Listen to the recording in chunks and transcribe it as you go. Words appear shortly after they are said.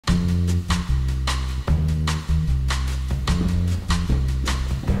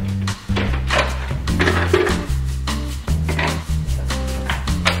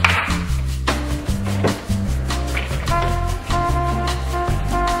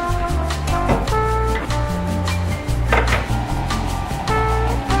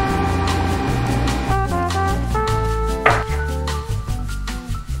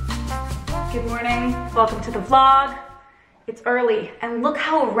vlog. It's early and look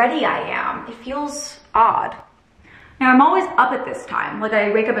how ready I am. It feels odd. Now I'm always up at this time. Like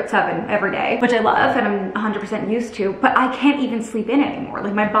I wake up at 7 every day, which I love and I'm 100% used to, but I can't even sleep in anymore.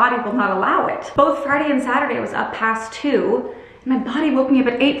 Like my body will not allow it. Both Friday and Saturday I was up past 2 and my body woke me up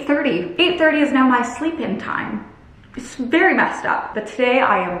at 8:30. 8:30 is now my sleep-in time. It's very messed up, but today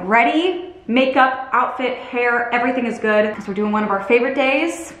I am ready. Makeup, outfit, hair, everything is good because we're doing one of our favorite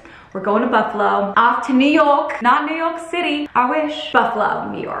days. We're going to Buffalo, off to New York, not New York City, I wish.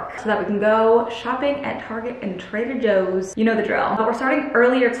 Buffalo, New York, so that we can go shopping at Target and Trader Joe's. You know the drill. But we're starting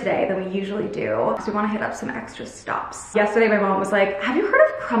earlier today than we usually do because we want to hit up some extra stops. Yesterday, my mom was like, have you heard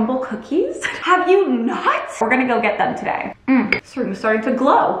of CRUMBL cookies? Have you not? We're gonna go get them today. This room is starting to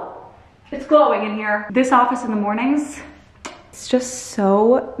glow. It's glowing in here. This office in the mornings, it's just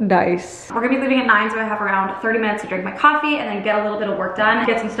so nice. We're gonna be leaving at 9, so I have around 30 minutes to drink my coffee and then get a little bit of work done,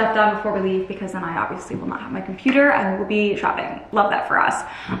 get some stuff done before we leave because then I obviously will not have my computer and we'll be shopping. Love that for us.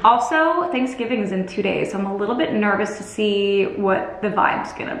 Also, Thanksgiving is in 2 days, so I'm a little bit nervous to see what the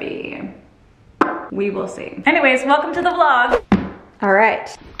vibe's gonna be. We will see. Anyways, welcome to the vlog. All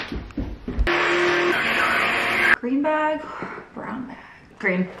right. Green bag, brown bag.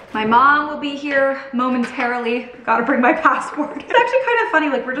 Green. My mom will be here momentarily. Gotta bring my passport. It's actually kind of funny,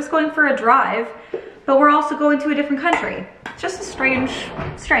 like we're just going for a drive, but we're also going to a different country. It's just a strange.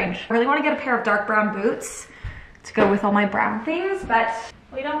 I really want to get a pair of dark brown boots to go with all my brown things, but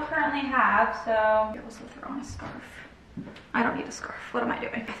we don't currently have, so I'll also throw on a scarf. I don't need a scarf. What am I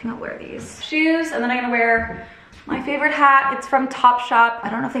doing? I think I'll wear these shoes, and then I'm gonna wear my favorite hat. It's from Topshop. I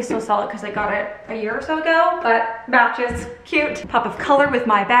don't know if they still sell it because I got it a year or so ago, but matches. Cute. Pop of color with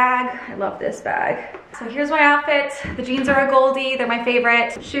my bag. I love this bag. So here's my outfit. The jeans are a Goldie. They're my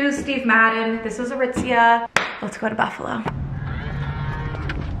favorite. Shoes, Steve Madden. This is Aritzia. Let's go to Buffalo.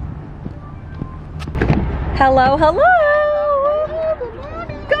 Hello, hello. Good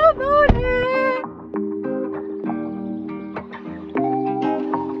morning. Good morning.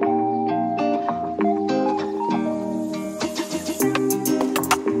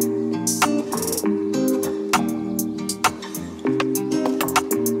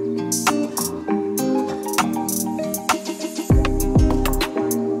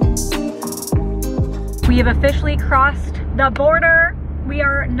 We have officially crossed the border. We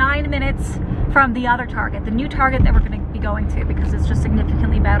are 9 minutes from the other Target, the new Target that we're gonna be going to because it's just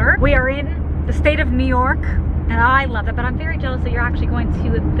significantly better. We are in the state of New York and I love it, but I'm very jealous that you're actually going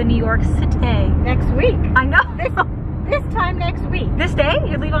to the New York City. Next week. I know. This time next week. This day?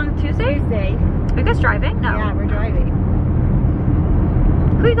 You leave on Tuesday? Tuesday. Are you guys driving? No. Yeah, we're driving.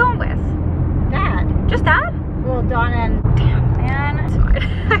 Who are you going with? Dad. Just Dad? Well, Donna and... Damn, man. It's fine.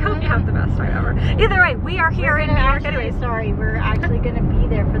 I hope you have the best time ever. Either way, we are here in New York anyways. Sorry, we're actually going to be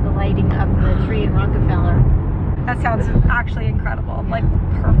there for the lighting of the tree in Rockefeller. That sounds actually incredible. Like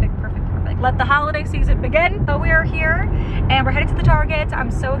perfect, perfect, perfect. Let the holiday season begin. So we are here and we're headed to the Target.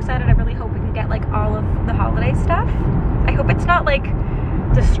 I'm so excited. I really hope we can get like all of the holiday stuff. I hope it's not like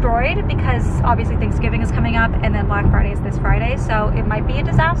destroyed because obviously Thanksgiving is coming up and then Black Friday is this Friday. So it might be a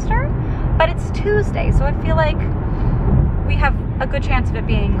disaster, but it's Tuesday. So I feel like we have a good chance of it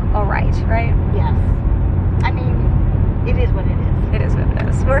being all right, right? Yes. I mean, it is what it is. It is what it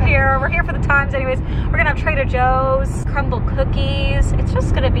is. We're here for the times anyways. We're gonna have Trader Joe's, CRUMBL cookies. It's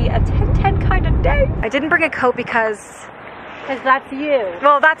just gonna be a 10-10 kind of day. I didn't bring a coat because that's you.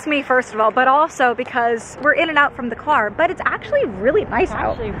 Well, that's me first of all, but also because we're in and out from the car, but it's actually really nice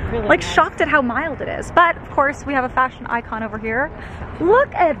out. Really like nice. Shocked at how mild it is. But of course we have a fashion icon over here.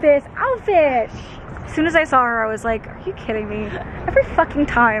 Look at this outfit. As soon as I saw her, I was like, are you kidding me? Every fucking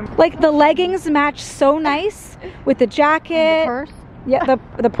time. Like the leggings match so nice with the jacket. And the purse? Yeah,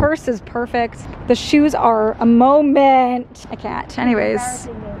 the purse is perfect. The shoes are a moment. I can't. Anyways.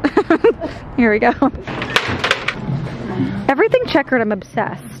 Here we go. Everything checkered, I'm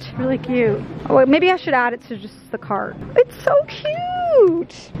obsessed. Really cute. Oh, maybe I should add it to just the cart. It's so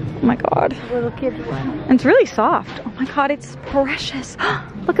cute. Oh my God. Little kids one. And it's really soft. Oh my God, it's precious.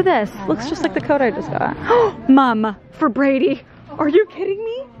 Look at this. Looks just like the coat I just got. Mom, for Brady. Are you kidding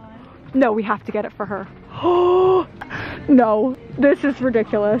me? No, we have to get it for her. Oh no, this is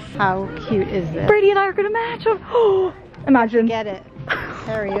ridiculous. How cute is this? Brady and I are gonna match them. Oh, imagine. Get it.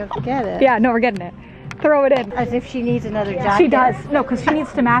 Harry, you have to get it. Yeah, no, we're getting it. Throw it in. As if she needs another jacket. She does. No, because she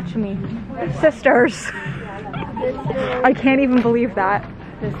needs to match me. Sisters. I can't even believe that.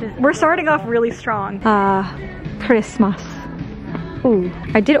 We're starting off really strong. Christmas. Ooh,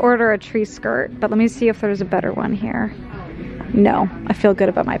 I did order a tree skirt, but let me see if there's a better one here. No, I feel good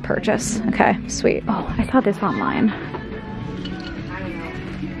about my purchase. Okay, sweet. Oh, I saw this online.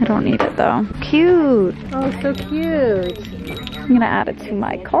 I don't need it though. Cute. Oh, so cute. I'm gonna add it to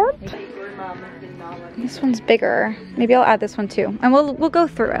my cart. This one's bigger. Maybe I'll add this one too. And we'll go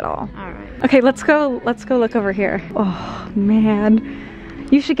through it all. All right. Okay, let's go look over here. Oh man,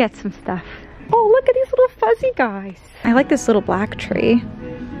 you should get some stuff. Oh, look at these little fuzzy guys. I like this little black tree.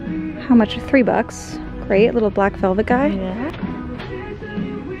 How much? $3. Great, little black velvet guy. Yeah.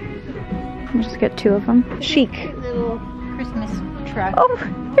 I'll just get 2 of them. Chic. Little Christmas truck. Oh,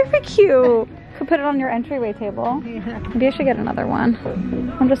 very cute. Could put it on your entryway table. Yeah. Maybe I should get another one.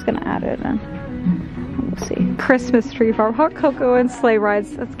 I'm just gonna add it in. We'll see. Christmas tree farm, hot cocoa and sleigh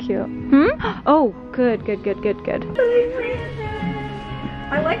rides. That's cute. Oh, good.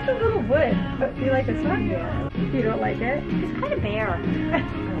 I like the little wood, but you like this one? Yeah. You don't like it? It's kind of bare.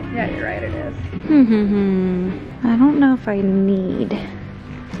 Yeah, you're right, it is. I don't know if I need.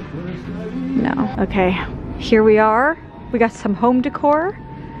 No. Okay, here we are. We got some home decor.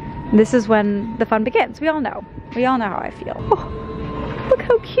 This is when the fun begins. We all know how I feel. Oh, look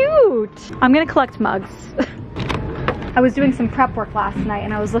how cute. I'm gonna collect mugs. I was doing some prep work last night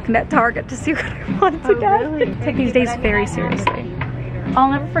and I was looking at Target to see what I wanted to get. Really? Take these days very seriously. I'll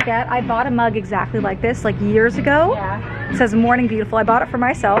never forget, I bought a mug exactly like this, like years ago. Yeah. It says morning beautiful. I bought it for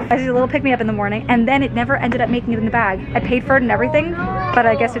myself. I did a little pick me up in the morning and then it never ended up making it in the bag. I paid for it and everything, but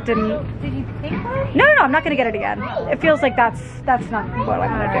I guess it didn't. Did you pay for it? No, I'm not gonna get it again. It feels like that's not what I'm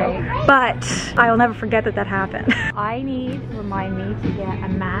gonna do. But I will never forget that happened. I need to remind me to get a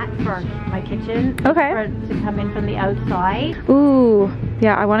mat for my kitchen. Okay. For it to come in from the outside. Ooh,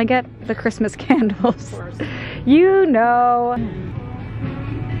 yeah, I wanna get the Christmas candles. You know.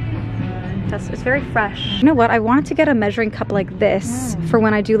 It's very fresh. You know what? I wanted to get a measuring cup like this for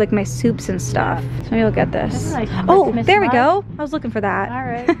when I do like my soups and stuff. So maybe I'll get this. Nice. Oh, Christmas there we mug. go. I was looking for that. All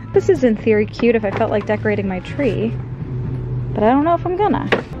right. This is in theory cute if I felt like decorating my tree, but I don't know if I'm gonna.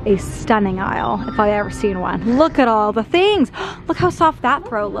 A stunning aisle if I ever seen one. Look at all the things. Look how soft that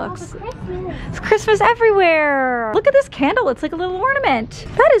throw looks. It's Christmas everywhere. Look at this candle. It's like a little ornament.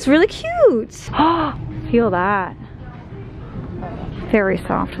 That is really cute. Oh, feel that. Very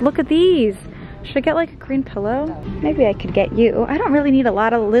soft. Look at these. Should I get like a green pillow? Maybe I could get you. I don't really need a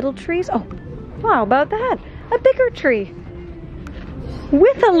lot of little trees. Oh, wow, how about that? A bigger tree.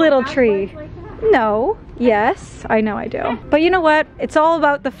 With a little tree. No. Yes, I know I do. But you know what? It's all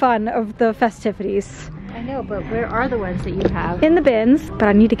about the fun of the festivities. I know, but where are the ones that you have? In the bins. But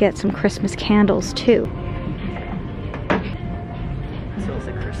I need to get some Christmas candles too. Smells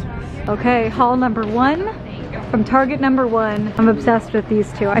like Christmas. Okay, haul number 1. From Target number 1. I'm obsessed with these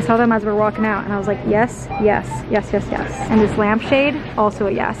 2. I saw them as we were walking out and I was like, yes. And this lampshade, also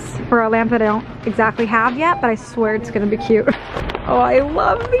a yes. For a lamp that I don't exactly have yet, but I swear it's gonna be cute. Oh, I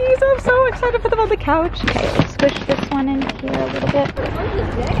love these. I'm so excited to put them on the couch. Okay, let's squish this one in here a little bit.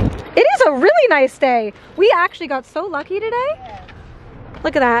 It is a really nice day. We actually got so lucky today.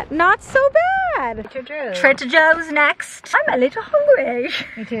 Look at that. Not so bad. Trader Joe's next. I'm a little hungry.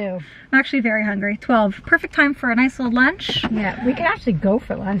 Me too. I'm actually very hungry. 12. Perfect time for a nice little lunch. Yeah, we could actually go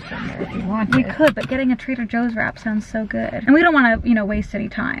for lunch somewhere if you want. We could, but getting a Trader Joe's wrap sounds so good. And we don't want to, you know, waste any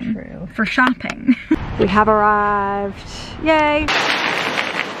time. True. For shopping. We have arrived. Yay.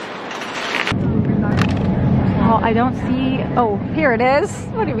 Oh, I don't see. Oh, here it is.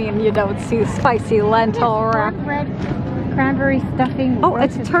 What do you mean you don't see spicy lentil wrap? Red cranberry stuffing. Oh,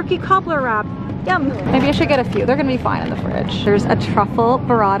 it's a turkey cobbler wrap. Yum. Maybe I should get a few. They're gonna be fine in the fridge. There's a truffle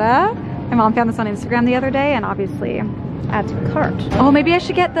burrata. My mom found this on Instagram the other day and obviously add to the cart. Oh, maybe I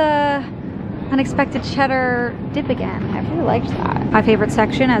should get the unexpected cheddar dip again. I really liked that. My favorite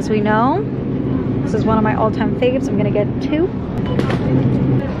section, as we know. This is one of my all-time faves. I'm gonna get 2.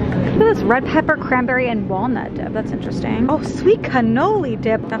 Look at this red pepper, cranberry, and walnut dip. That's interesting. Oh, sweet cannoli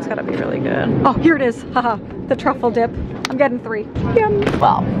dip. That's gotta be really good. Oh, here it is. Haha, the truffle dip. I'm getting 3. Yum.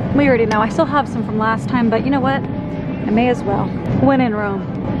 Well, we already know. I still have some from last time, but you know what? I may as well. When in Rome.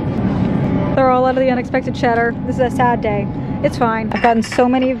 They're all out of the unexpected cheddar. This is a sad day. It's fine. I've gotten so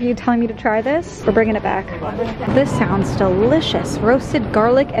many of you telling me to try this. We're bringing it back. This sounds delicious. Roasted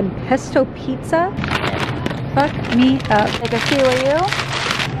garlic and pesto pizza. Fuck me up. Take a few of you.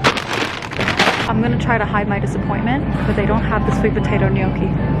 I'm gonna try to hide my disappointment, but they don't have the sweet potato gnocchi.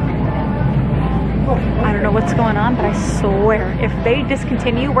 I don't know what's going on, but I swear, if they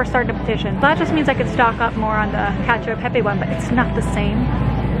discontinue, we're starting a petition. That just means I could stock up more on the cacio e pepe one, but it's not the same.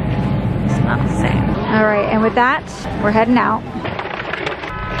 It's not the same. All right, and with that, we're heading out.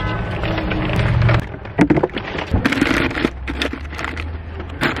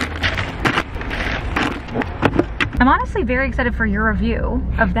 I'm honestly very excited for your review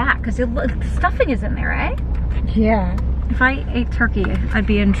of that because the stuffing is in there, eh? Yeah. If I ate turkey, I'd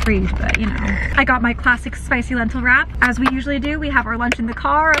be intrigued, but you know. I got my classic spicy lentil wrap. As we usually do, we have our lunch in the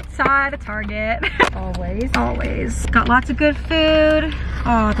car outside at Target. Always. Always. Got lots of good food.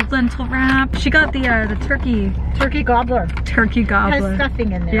 Oh, the lentil wrap. She got the turkey. Turkey gobbler. Turkey gobbler. Has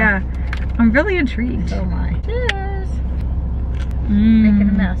stuffing in there. Yeah. I'm really intrigued. So am I. Cheers. Making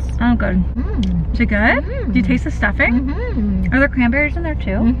a mess. Oh, good. Is it good? Do you taste the stuffing? Are there cranberries in there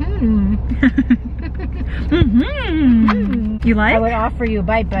too? You like? I would offer you a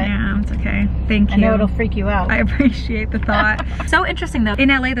bite, but yeah, it's okay. Thank you. I know it'll freak you out. I appreciate the thought. So interesting though. In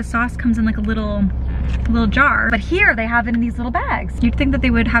LA, the sauce comes in like a little jar, but here they have it in these little bags. You'd think that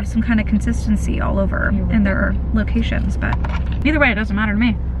they would have some kind of consistency all over in their locations, but either way, it doesn't matter to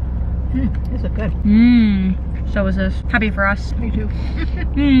me. These are good. So is this. Happy for us. Me too.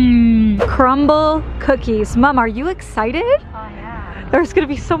 CRUMBL cookies. Mom, are you excited? Oh yeah. There's gonna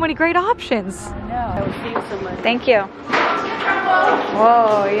be so many great options. I know. I was seeing so much. Thank you.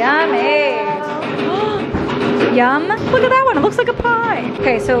 Whoa, yummy. Yum. Look at that one. It looks like a pie.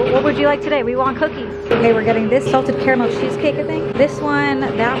 Okay, so what would you like today? We want cookies. Okay, we're getting this salted caramel cheesecake, I think. This one,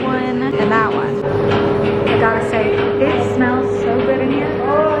 that one, and that one. I gotta say, it smells so good in here.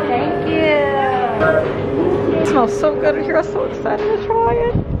 Oh, thank you. It smells so good in here. I'm so excited to try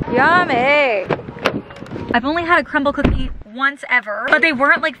it. Yummy. I've only had a CRUMBL cookie once ever, but they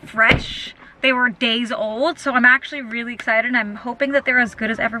weren't like fresh. They were days old, so I'm actually really excited and I'm hoping that they're as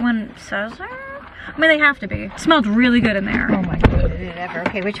good as everyone says they are. I mean, they have to be. It smelled really good in there. Oh my god, did it ever.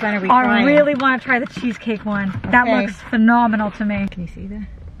 Okay, which one are we trying? I really want to try the cheesecake one. Okay. That looks phenomenal to me. Can you see that?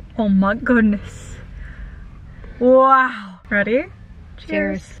 Oh my goodness. Wow. Ready?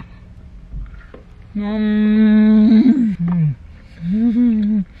 Cheers.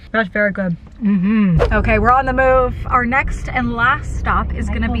 That's very good. Okay, we're on the move. Our next and last stop is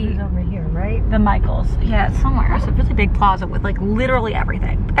gonna be over here, right? the Michaels. Yeah, it's somewhere. It's a really big plaza with like literally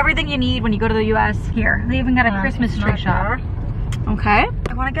everything. Everything you need when you go to the US here. They even got a Christmas tree shop. Okay.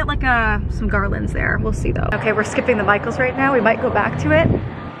 I want to get like some garlands there. We'll see though. Okay, we're skipping the Michaels right now. We might go back to it.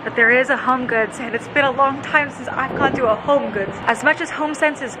 But there is a Home Goods, and it's been a long time since I've gone to a Home Goods. As much as Home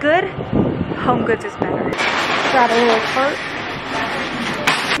Sense is good, Home Goods is better. Grab a little cart.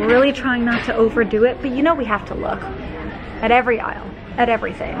 Really trying not to overdo it, but you know we have to look at every aisle, at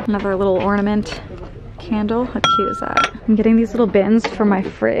everything. Another little ornament candle. How cute is that? I'm getting these little bins for my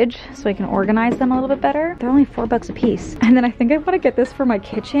fridge so I can organize them a little bit better. They're only $4 a piece. And then I think I want to get this for my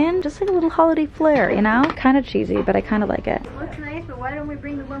kitchen. Just like a little holiday flair, you know? Kind of cheesy, but I kind of like it. It looks nice, but why don't we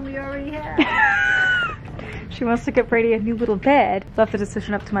bring the one we already have? She wants to get Brady a new little bed. Left the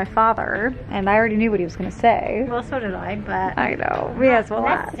decision up to my father, and I already knew what he was gonna say. Well, so did I, but I know. Yes, well,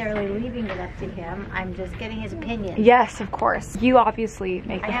 not necessarily leaving it up to him. I'm just getting his opinion. Yes, of course. You obviously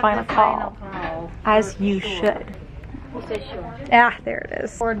make the final call. As you should. Who says sure? Ah, there it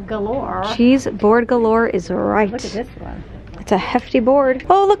is. Board galore. Cheese board galore is right. Look at this one. It's a hefty board.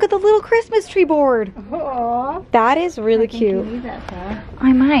 Oh, look at the little Christmas tree board. Oh, that is really cute. You need that, huh?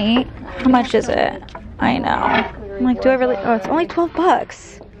 I might. How much is it? I know. I'm like, do I really? Oh, it's only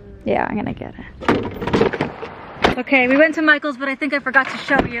 $12. Yeah, I'm gonna get it. Okay, we went to Michael's, but I think I forgot to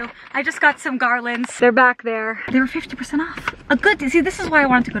show you. I just got some garlands. They're back there. They were 50% off. A good, see, this is why I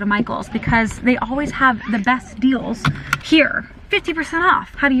wanted to go to Michael's, because they always have the best deals here. 50%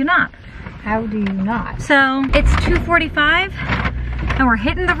 off. How do you not? How do you not? So it's 2:45 and we're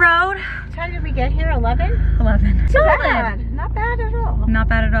hitting the road. What time did we get here? 11? 11. Solid. Not bad at all. Not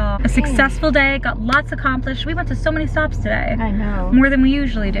bad at all. A successful day, got lots accomplished. We went to so many stops today. I know. More than we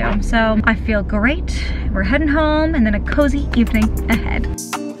usually do. So I feel great. We're heading home and then a cozy evening ahead.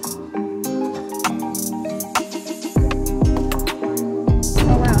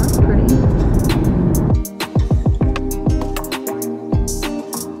 Oh wow, that's pretty.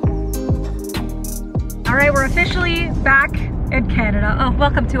 All right, we're officially back in Canada. Oh,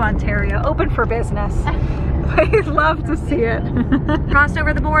 welcome to Ontario. Open for business. I'd love to see it. Crossed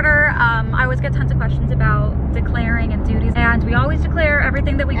over the border. I always get tons of questions about declaring and duties, and we always declare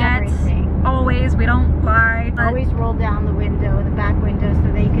everything that we get. Always, we don't lie. Always roll down the window, the back window,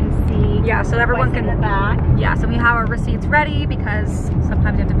 so they can see. Yeah, so everyone can. In the back. Yeah, so we have our receipts ready because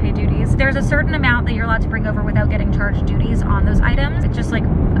sometimes you have to pay duties. There's a certain amount that you're allowed to bring over without getting charged duties on those items. It's just like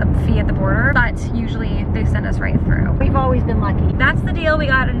a fee at the border, but usually they send us right through. We've always been lucky. That's the deal. We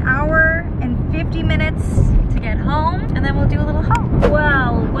got an hour and 50 minutes to get home, and then we'll do a little home.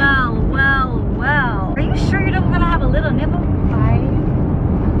 Well, well, well, well. Are you sure you're not gonna have a little nibble?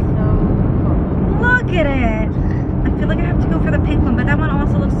 Look at it. I feel like I have to go for the pink one, but that one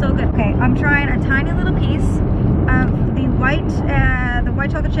also looks so good. Okay, I'm trying a tiny little piece of the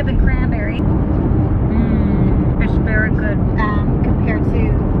white chocolate chip and cranberry. It's very good. Compared to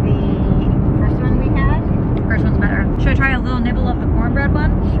the first one we had. First one's better. Should I try a little nibble of the cornbread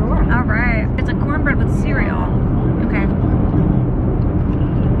one? Sure. All right. It's a cornbread with cereal. Okay.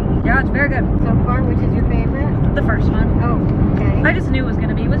 Yeah, it's very good. So far, which is your favorite? The first one. Oh, okay. I just knew it was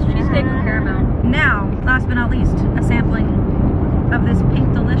gonna be. It was cheesesteak with caramel. Now, last but not least, a sampling of this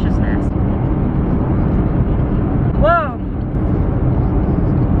pink deliciousness. Whoa.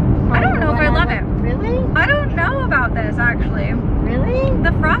 I don't know if I love it. Really? I don't know about this actually. Really?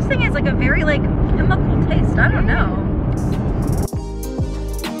 The frosting is like a very like chemical taste. I don't know.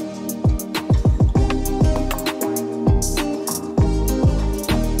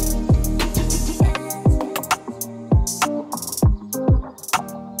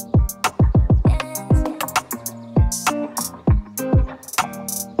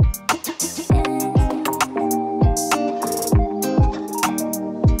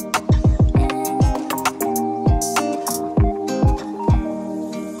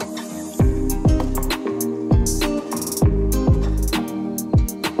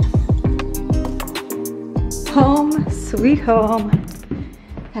 Home, sweet home.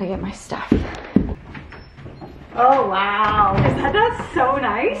 Gotta get my stuff. Oh, wow. Isn't that so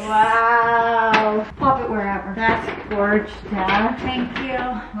nice? Wow. Pop it wherever. That's gorgeous. Thank you.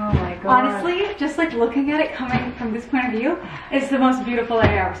 Oh my god. Honestly, just like looking at it coming from this point of view, it's the most beautiful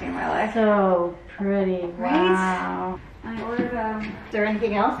thing I've ever seen in my life. So pretty. Right? Wow. I ordered Is there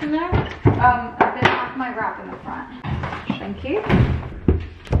anything else in there? a bit off my wrap in the front. Thank you.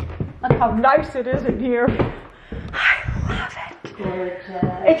 Look how nice it is in here. I love it. Gorgeous.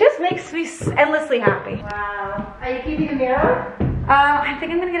 It just makes me endlessly happy. Wow. Are you keeping a mirror? I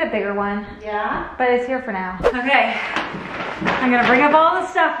think I'm gonna get a bigger one, Yeah. but it's here for now. Okay, I'm gonna bring up all the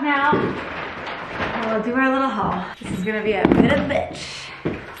stuff now. And we'll do our little haul. This is gonna be a bit of a bitch.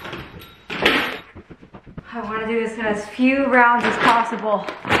 I wanna do this in as few rounds as possible.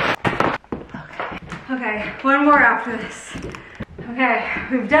 Okay, one more after this. Okay,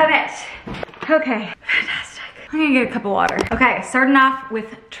 we've done it. Okay, fantastic. I'm gonna get a cup of water. Okay, starting off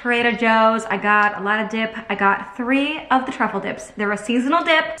with Trader Joe's. I got a lot of dip. I got 3 of the truffle dips. They're a seasonal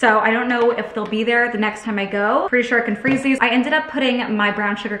dip, so I don't know if they'll be there the next time I go. Pretty sure I can freeze these. I ended up putting my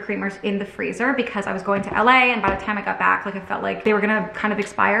brown sugar creamers in the freezer because I was going to LA, and by the time I got back, like I felt like they were gonna kind of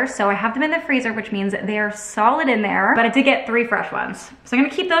expire. So I have them in the freezer, which means they are solid in there, but I did get 3 fresh ones. So I'm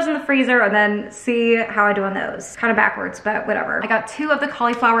gonna keep those in the freezer and then see how I do on those. Kind of backwards, but whatever. I got 2 of the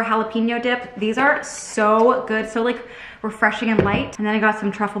cauliflower jalapeno dip. These are so good. So like refreshing and light. And then I got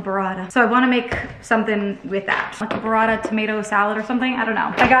some truffle burrata. So I want to make something with that. Like a burrata tomato salad or something. I don't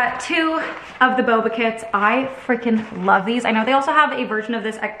know. I got 2 of the boba kits. I freaking love these. I know they also have a version of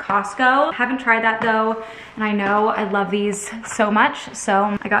this at Costco. Haven't tried that though. And I know I love these so much.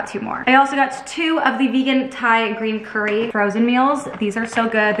 So I got 2 more. I also got 2 of the vegan Thai green curry frozen meals. These are so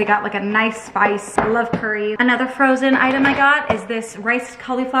good. They got like a nice spice. I love curry. Another frozen item I got is this riced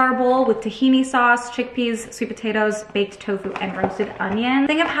cauliflower bowl with tahini sauce, chickpeas, sweet potatoes, baked tofu, and roasted onion. I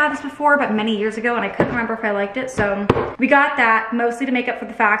think I've had this before, but many years ago, and I couldn't remember if I liked it. So we got that mostly to make up for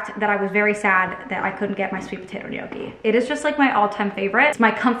the fact that I was very sad that I couldn't get my sweet potato gnocchi. It is just like my all-time favorite. It's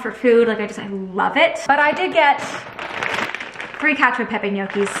my comfort food. Like I love it. But I did get 3 cacio e pepe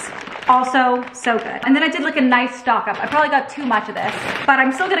gnocchis. Also so good. And then I did like a nice stock up. I probably got too much of this, but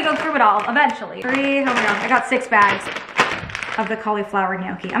I'm still gonna go through it all eventually. 3, oh my gosh, I got 6 bags of the cauliflower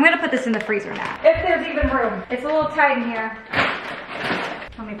gnocchi. I'm gonna put this in the freezer now, if there's even room. It's a little tight in here.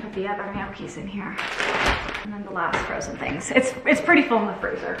 Let me put the other gnocchis in here. And then the last frozen things. It's pretty full in the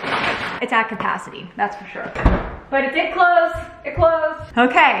freezer. It's at capacity, that's for sure. But it did close, it closed.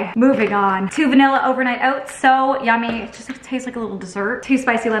 Okay, moving on. 2 vanilla overnight oats, so yummy. It just tastes like a little dessert. 2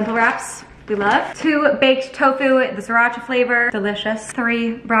 spicy lentil wraps. We love. 2 baked tofu, the sriracha flavor, delicious.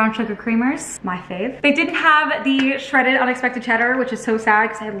 3 brown sugar creamers, my fave. They didn't have the shredded unexpected cheddar, which is so sad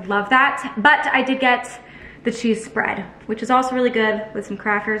because I love that. But I did get the cheese spread, which is also really good with some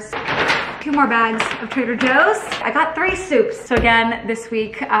crackers. 2 more bags of Trader Joe's. I got 3 soups. So again, this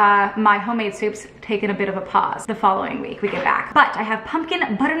week, my homemade soups taken a bit of a pause. The following week we get back. But I have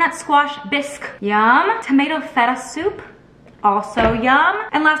pumpkin butternut squash bisque, yum. Tomato feta soup, also yum.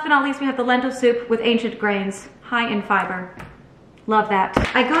 And last but not least, we have the lentil soup with ancient grains, high in fiber. Love that.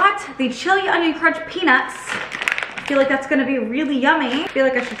 I got the chili onion crunch peanuts. I feel like that's gonna be really yummy. I feel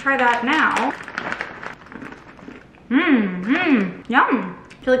like I should try that now. Yum.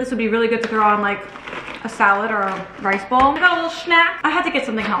 I feel like this would be really good to throw on like a salad or a rice bowl. I got a little snack. I had to get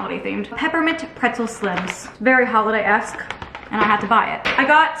something holiday themed. Peppermint pretzel slims. Very holiday-esque, and I had to buy it. I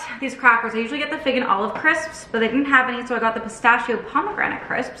got these crackers. I usually get the fig and olive crisps, but they didn't have any, so I got the pistachio pomegranate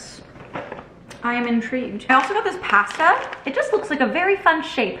crisps. I am intrigued. I also got this pasta. It just looks like a very fun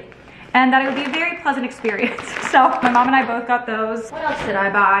shape and that it would be a very pleasant experience. So my mom and I both got those. What else did I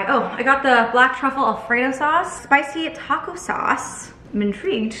buy? Oh, I got the black truffle Alfredo sauce, spicy taco sauce. I'm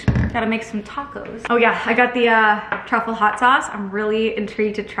intrigued. Gotta make some tacos. Oh yeah, I got the truffle hot sauce. I'm really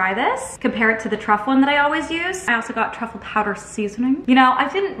intrigued to try this. Compare it to the truffle one that I always use. I also got truffle powder seasoning. You know, I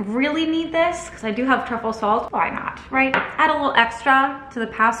didn't really need this because I do have truffle salt. Why not, right? Add a little extra to the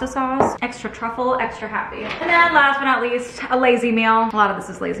pasta sauce. Extra truffle, extra happy. And then last but not least, a lazy meal. A lot of this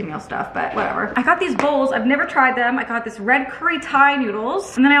is lazy meal stuff, but whatever. I got these bowls. I've never tried them. I got this red curry Thai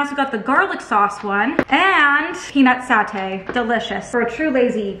noodles. And then I also got the garlic sauce one and peanut satay. Delicious. For a true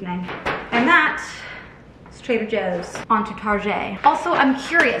lazy evening. And that is Trader Joe's. On to Target. Also, I'm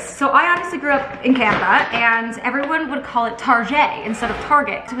curious. So I obviously grew up in Canada and everyone would call it Target instead of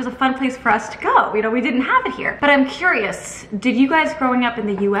Target. It was a fun place for us to go. You know, we didn't have it here. But I'm curious, did you guys growing up in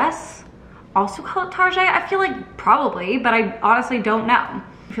the US also call it Target? I feel like probably, but I honestly don't know.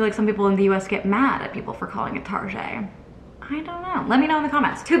 I feel like some people in the US get mad at people for calling it Target. I don't know. Let me know in the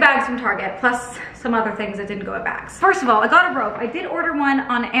comments. 2 bags from Target, plus some other things that didn't go at bags. First of all, I got a rope. I did order one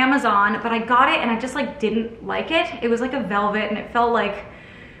on Amazon, but I got it and I just like didn't like it. It was like a velvet and it felt like,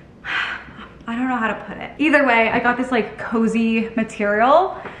 I don't know how to put it. Either way, I got this like cozy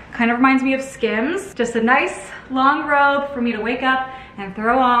material. Kind of reminds me of Skims. Just a nice long robe for me to wake up and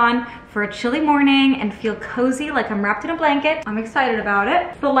throw on for a chilly morning and feel cozy like I'm wrapped in a blanket. I'm excited about it.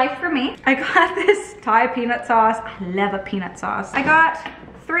 It's the life for me. I got this Thai peanut sauce. I love a peanut sauce. I got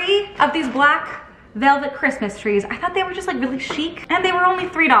 3 of these black velvet Christmas trees. I thought they were just like really chic and they were only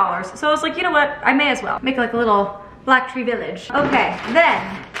 $3. So I was like, you know what? I may as well make like a little black tree village. Okay,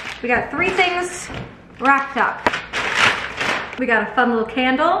 then we got 3 things wrapped up. We got a fun little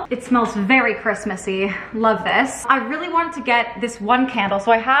candle. It smells very Christmassy. Love this. I really wanted to get this one candle.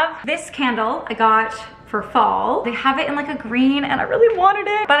 So I have this candle I got for fall. They have it in like a green and I really wanted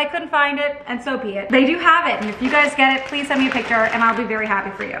it, but I couldn't find it and so be it. They do have it and if you guys get it, please send me a picture and I'll be very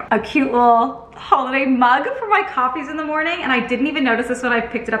happy for you. A cute little holiday mug for my coffees in the morning and I didn't even notice this when I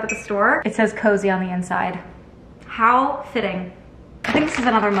picked it up at the store. It says cozy on the inside. How fitting. I think this is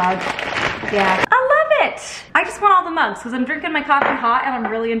another mug. Yeah. I love it. I just want all the mugs because I'm drinking my coffee hot and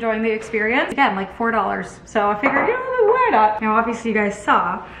I'm really enjoying the experience. Again, like $4. So I figured, you know, why not? Now, obviously you guys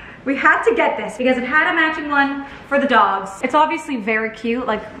saw, we had to get this because it had a matching one for the dogs. It's obviously very cute.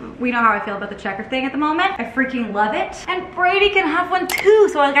 Like, we know how I feel about the checker thing at the moment. I freaking love it. And Brady can have one too.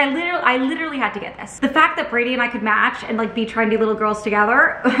 So like, I literally had to get this. The fact that Brady and I could match and like be trendy little girls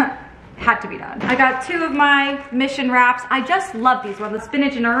together, had to be done. I got 2 of my Mission wraps. I just love these ones, the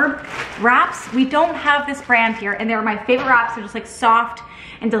spinach and herb wraps. We don't have this brand here and they're my favorite wraps. They're just like soft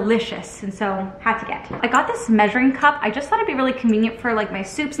and delicious and so had to get. I got this measuring cup. I just thought it'd be really convenient for like my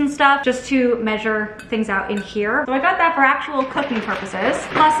soups and stuff just to measure things out in here. So I got that for actual cooking purposes.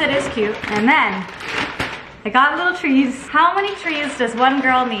 Plus it is cute. And then I got little trees. How many trees does one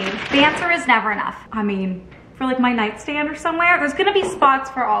girl need? The answer is never enough. I mean, for like my nightstand or somewhere. There's gonna be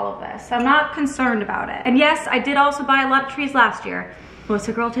spots for all of this. I'm not concerned about it. And yes, I did also buy a lot of trees last year. What's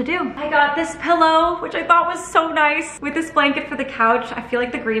a girl to do? I got this pillow, which I thought was so nice, with this blanket for the couch. I feel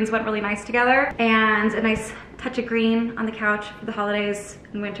like the greens went really nice together. And a nice touch of green on the couch for the holidays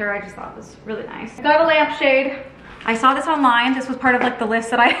and winter. I just thought it was really nice. I got a lampshade. I saw this online. This was part of like the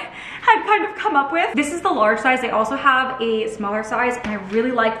list that I had kind of come up with. This is the large size. They also have a smaller size and I really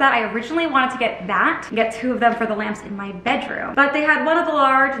like that. I originally wanted to get that and get 2 of them for the lamps in my bedroom, but they had one of the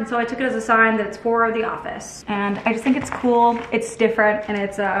large and so I took it as a sign that it's for the office. And I just think it's cool, it's different, and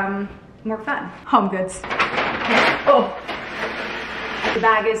it's more fun. Home goods. Oh, the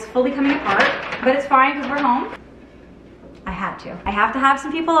bag is fully coming apart, but it's fine because we're home. I had to. I have to have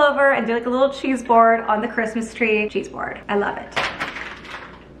some people over and do like a little cheese board on the Christmas tree. Cheese board. I love it.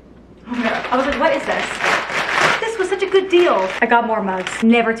 Oh my God. I was like, what is this? This was such a good deal. I got more mugs.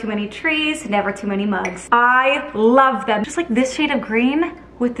 Never too many trees, never too many mugs. I love them. Just like this shade of green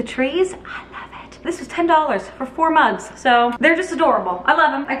with the trees. I love it. This was $10 for 4 mugs. So they're just adorable. I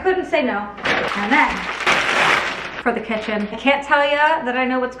love them. I couldn't say no. And then for the kitchen, I can't tell you that I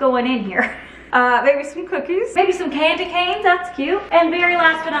know what's going in here. Maybe some cookies, maybe some candy canes, that's cute. And very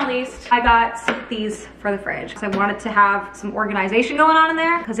last but not least, I got these for the fridge. So I wanted to have some organization going on in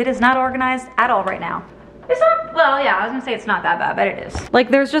there because it is not organized at all right now. It's not, well, yeah, I was gonna say it's not that bad, but it is. Like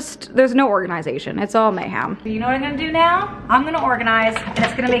there's no organization. It's all mayhem. You know what I'm gonna do now? I'm gonna organize and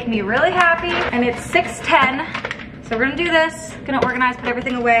it's gonna make me really happy. And it's 6:10. So we're gonna do this, gonna organize, put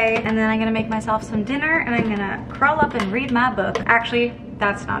everything away, and then I'm gonna make myself some dinner and I'm gonna curl up and read my book. Actually,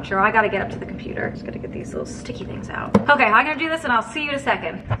 that's not true. I gotta get up to the computer. Just gotta get these little sticky things out. Okay, I'm gonna do this and I'll see you in a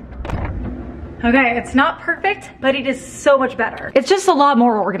second. Okay, it's not perfect, but it is so much better. It's just a lot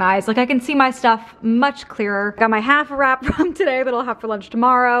more organized. Like I can see my stuff much clearer. Got my half a wrap from today that I'll have for lunch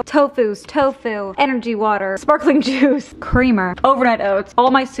tomorrow. Tofu, energy water, sparkling juice, creamer, overnight oats,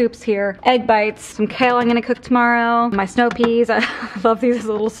 all my soups here, egg bites, some kale I'm gonna cook tomorrow, my snow peas, I love these as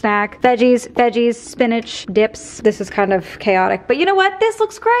a little snack, veggies, spinach, dips. This is kind of chaotic, but you know what? This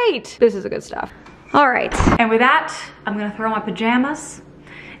looks great. This is the good stuff. All right, and with that, I'm gonna throw on my pajamas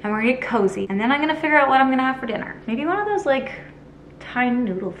and we're gonna get cozy. And then I'm gonna figure out what I'm gonna have for dinner. Maybe one of those like Thai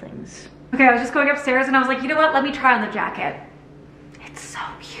noodle things. Okay, I was just going upstairs and I was like, you know what? Let me try on the jacket. It's so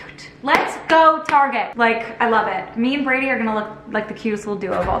cute. Let's go Target. Like, I love it. Me and Brady are gonna look like the cutest little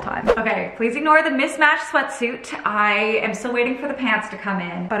duo of all time. Okay, please ignore the mismatched sweatsuit. I am still waiting for the pants to come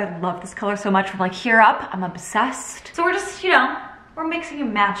in, but I love this color so much from like here up. I'm obsessed. So we're just, you know, we're mixing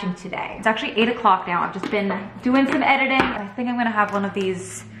and matching today. It's actually 8 o'clock now. I've just been doing some editing. I think I'm gonna have one of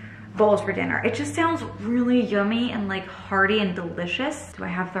these bowls for dinner. It just sounds really yummy and like hearty and delicious. Do I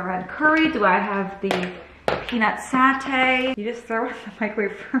have the red curry? Do I have the peanut satay? You just throw it in the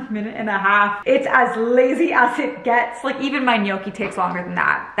microwave for a minute and a half. It's as lazy as it gets. Like even my gnocchi takes longer than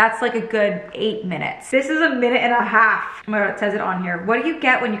that. That's like a good 8 minutes. This is a minute and a half. Oh my God, it says it on here. What do you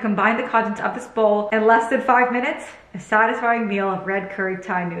get when you combine the contents of this bowl in less than 5 minutes? A satisfying meal of red curry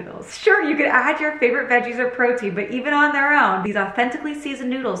Thai noodles. Sure, you could add your favorite veggies or protein, but even on their own, these authentically seasoned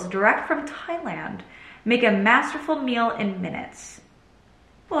noodles direct from Thailand make a masterful meal in minutes.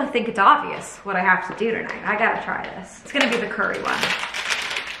 Well, I think it's obvious what I have to do tonight. I gotta try this. It's gonna be the curry one.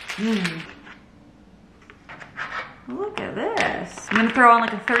 Look at this. I'm gonna throw on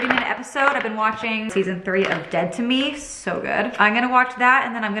like a 30-minute episode. I've been watching season 3 of Dead to Me. So good. I'm gonna watch that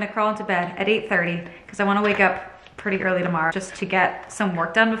and then I'm gonna crawl into bed at 8:30 because I wanna wake up pretty early tomorrow just to get some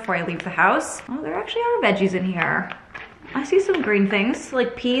work done before I leave the house. Oh, there actually are veggies in here. I see some green things,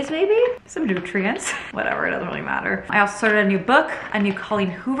 like peas maybe? Some nutrients. Whatever, it doesn't really matter. I also started a new book, a new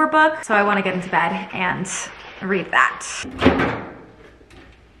Colleen Hoover book, so I wanna get into bed and read that.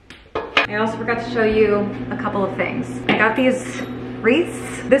 I also forgot to show you a couple of things. I got these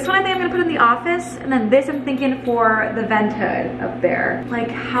wreaths. This one I think I'm gonna put in the office, and then this I'm thinking for the vent hood up there. Like,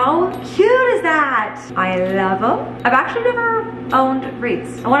 how cute is that? I love them. I've actually never owned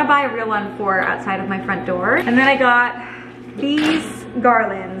wreaths. I wanna buy a real one for outside of my front door. And then I got these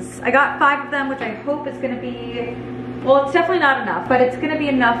garlands. I got 5 of them, which I hope is gonna be, well, it's definitely not enough, but it's gonna be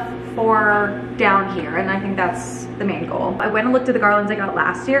enough for down here, and I think that's the main goal. I went and looked at the garlands I got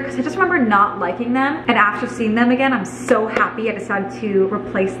last year because I just remember not liking them, and after seeing them again, I'm so happy I decided to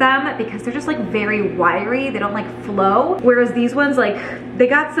replace them because they're just like very wiry. They don't like flow, whereas these ones, like, they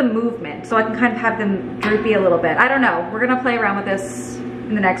got some movement, so I can kind of have them droopy a little bit. I don't know. We're gonna play around with this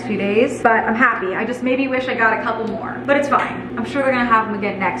in the next few days, but I'm happy. I just maybe wish I got a couple more, but it's fine. I'm sure they're gonna have them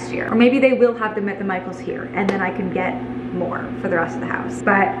again next year, or maybe they will have them at the Michaels here, and then I can get more for the rest of the house.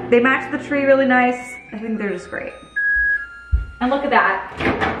 But they match the tree really nice. I think they're just great. And look at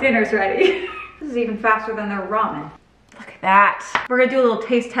that, dinner's ready. This is even faster than their ramen. Look at that. We're gonna do a little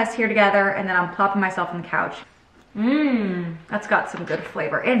taste test here together, and then I'm plopping myself on the couch. That's got some good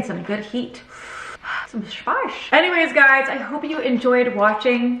flavor and some good heat. Some spice. Anyways, guys, I hope you enjoyed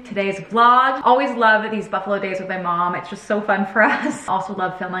watching today's vlog. Always love these Buffalo days with my mom. It's just so fun for us. Also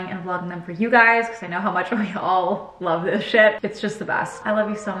love filming and vlogging them for you guys because I know how much we all love this shit. It's just the best. I love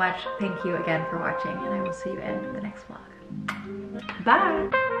you so much. Thank you again for watching, and I will see you in the next vlog.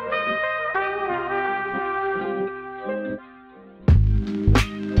 Bye.